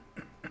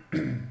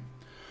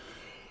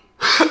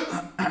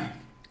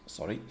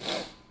 Sorry.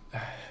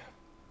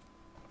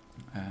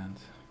 And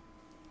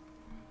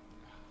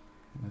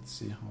let's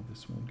see how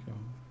this will go.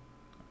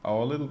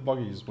 Our little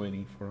buggy is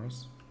waiting for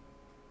us.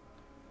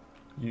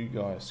 You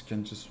guys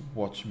can just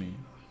watch me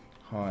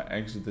how I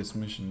exit this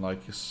mission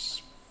like a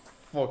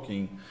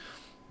fucking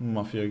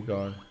mafia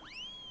guy.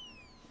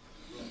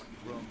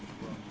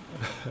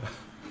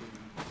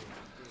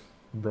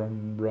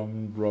 Brum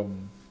brum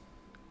brum.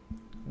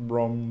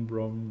 Brum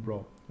brum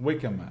brum.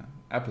 Wicker man,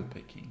 apple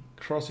picking,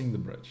 crossing the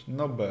bridge,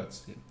 no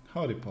birds here.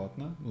 Howdy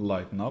partner,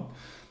 lighten up.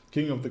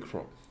 King of the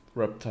crop,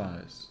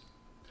 reptiles.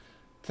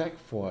 Tech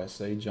 4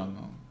 SA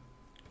jungle.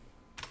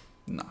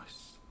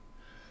 Nice.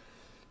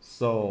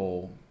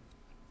 So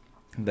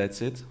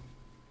that's it.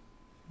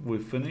 We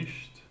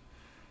finished.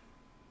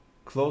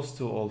 Close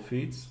to all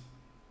feats.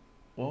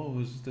 Oh,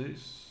 is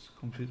this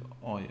complete?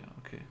 Oh yeah,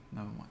 okay,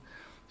 never mind.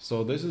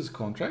 So this is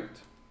contract,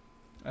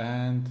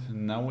 and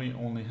now we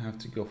only have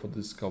to go for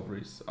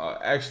discoveries.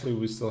 Actually,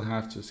 we still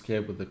have to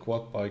escape with the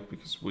quad bike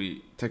because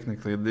we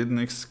technically didn't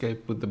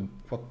escape with the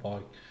quad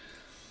bike,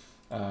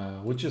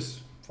 which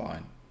is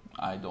fine.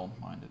 I don't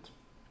mind it.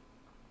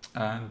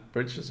 And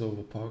bridges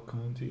over Park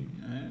County,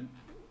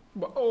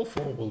 but all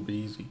four will be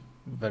easy,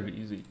 very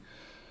easy.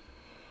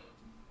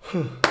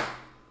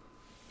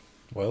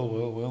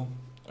 Well,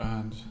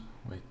 and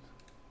wait.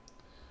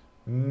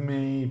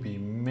 Maybe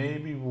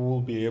we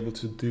will be able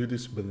to do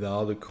this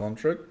without a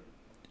contract.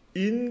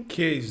 In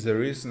case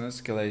there is an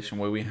escalation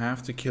where we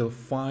have to kill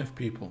 5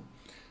 people,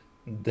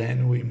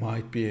 then we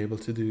might be able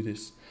to do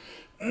this.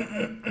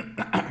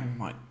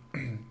 My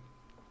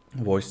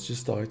voice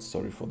just died,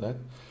 sorry for that.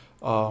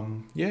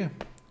 Yeah,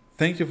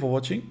 thank you for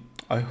watching.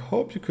 I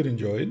hope you could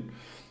enjoy it.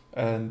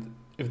 And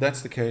if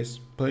that's the case,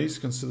 please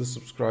consider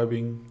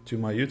subscribing to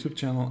my YouTube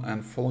channel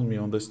and following me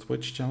on this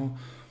Twitch channel.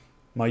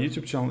 My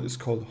YouTube channel is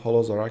called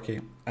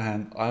Holozaraki,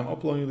 and I'm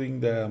uploading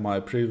there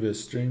my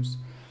previous streams.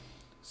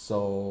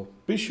 So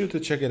be sure to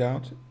check it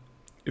out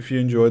if you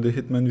enjoy the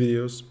Hitman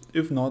videos.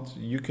 If not,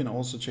 you can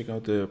also check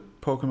out the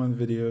Pokemon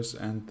videos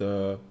and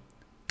the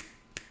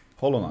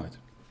Hollow Knight.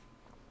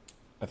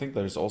 I think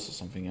there's also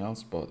something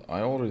else, but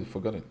I already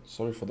forgot it.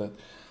 Sorry for that.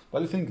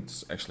 But I think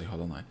it's actually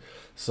Hollow Knight.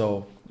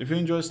 So if you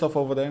enjoy stuff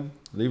over there,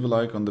 leave a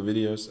like on the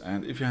videos.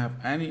 And if you have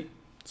any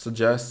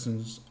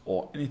suggestions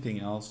or anything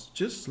else,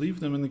 just leave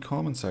them in the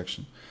comment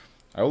section.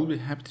 I will be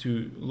happy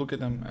to look at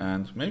them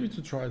and maybe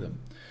to try them.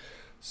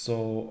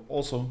 So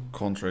also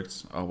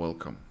contracts are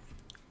welcome.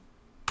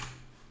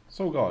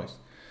 So guys,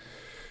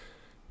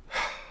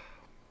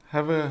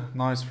 have a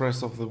nice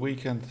rest of the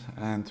weekend,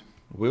 and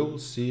we'll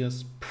see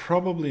us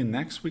probably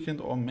next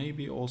weekend or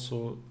maybe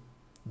also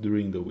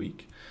during the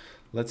week.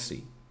 Let's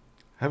see.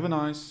 Have a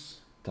nice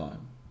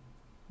time.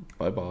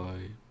 Bye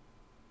bye.